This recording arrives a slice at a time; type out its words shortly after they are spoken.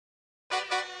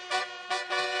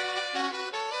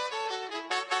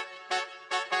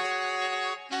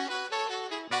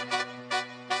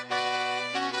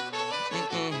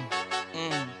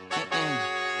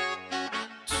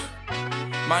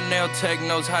My nail tech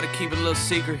knows how to keep a little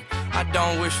secret. I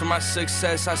don't wish for my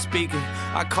success, I speak it.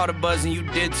 I caught a buzz and you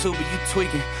did too, but you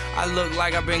tweaking. I look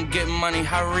like I've been getting money,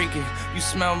 how reeking. You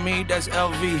smell me, that's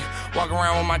LV. Walk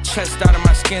around with my chest out and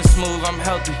my skin smooth, I'm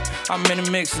healthy. I'm in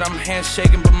the mix and I'm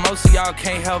handshaking, but most of y'all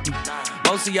can't help me.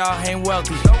 Most of y'all ain't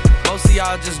wealthy. Most of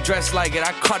y'all just dress like it.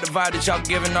 I caught the vibe that y'all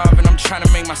giving off and I'm trying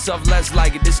to make myself less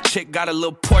like it. This chick got a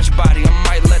little Porsche body, I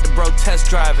might let the bro test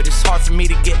drive it. It's hard for me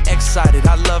to get excited.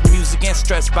 I love music and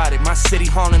stress about it. My city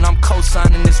haunting, I'm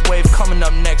co-signing this wave coming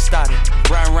up next out it.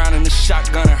 Riding around in the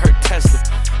shotgun and her Tesla,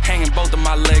 hanging both of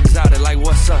my legs out it like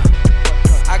what's up.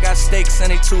 I got stakes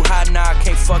and they too high now, I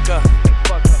can't fuck up.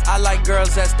 I like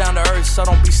girls that's down to earth, so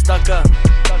don't be stuck up.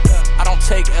 I don't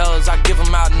take L's, I give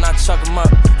them out and I chuck them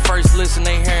up. First listen,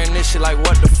 they hearing this shit like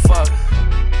what the fuck.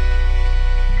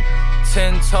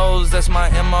 10 toes, that's my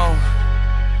MO.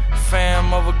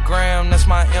 Fam over gram, that's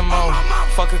my MO.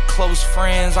 Fuck a close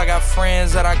friends, I got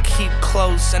friends that I keep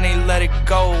close and they let it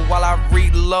go while I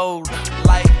reload.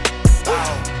 Like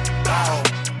bow, bow,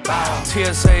 bow.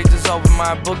 TSA just opened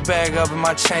my book bag up and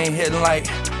my chain hitting like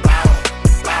bow,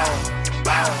 bow,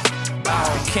 bow,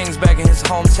 bow. The king's back in his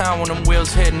hometown when them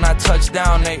wheels hit and I touch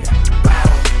down, they bow,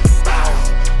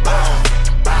 bow, bow,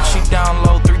 bow. She down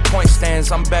low, 3-point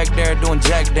stands, I'm back there doing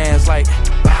jack dance like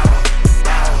bow,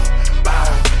 bow,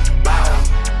 bow, bow.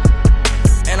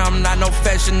 And I'm not no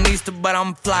fashionista, but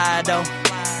I'm fly though.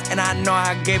 And I know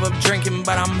I gave up drinking,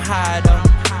 but I'm high though.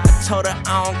 I told her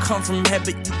I don't come from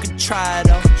heaven, you could try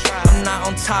though. I'm not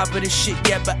on top of this shit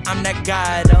yet, but I'm that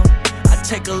guy though. I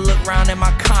take a look round at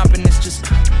my confidence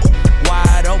just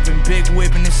wide open, big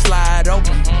whip and it slide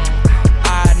open.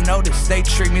 I notice they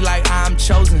treat me like I'm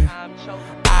chosen.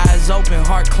 Eyes open,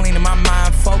 heart clean and my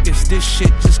mind focused. This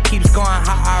shit just keeps going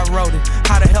how I wrote it.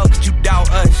 How the hell could you doubt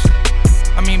us?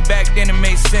 I mean, back then it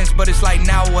made sense, but it's like,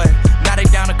 now what? Now they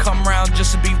down to come round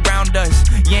just to be round us.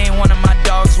 You ain't one of my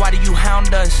dogs, why do you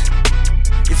hound us?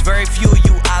 It's very few of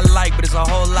you I like, but it's a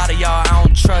whole lot of y'all I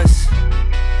don't trust.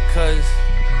 Cause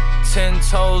 10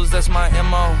 toes, that's my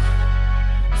MO.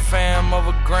 Fam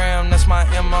over gram, that's my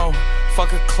MO.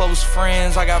 Fuck a close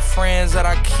friends, I got friends that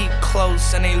I keep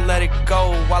close and they let it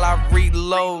go while I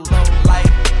reload. Like,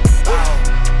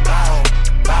 bow, bow,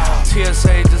 bow.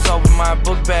 TSA just opened my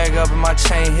book bag up and my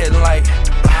chain hitting like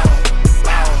bow,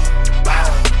 bow,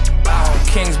 bow, bow.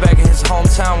 The king's back in his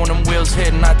hometown when them wheels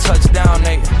hit and I touch down,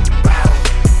 they bow,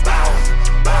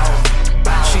 bow, bow,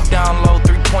 bow. She down low,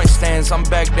 3-point stands, I'm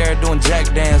back there doing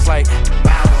jack dance like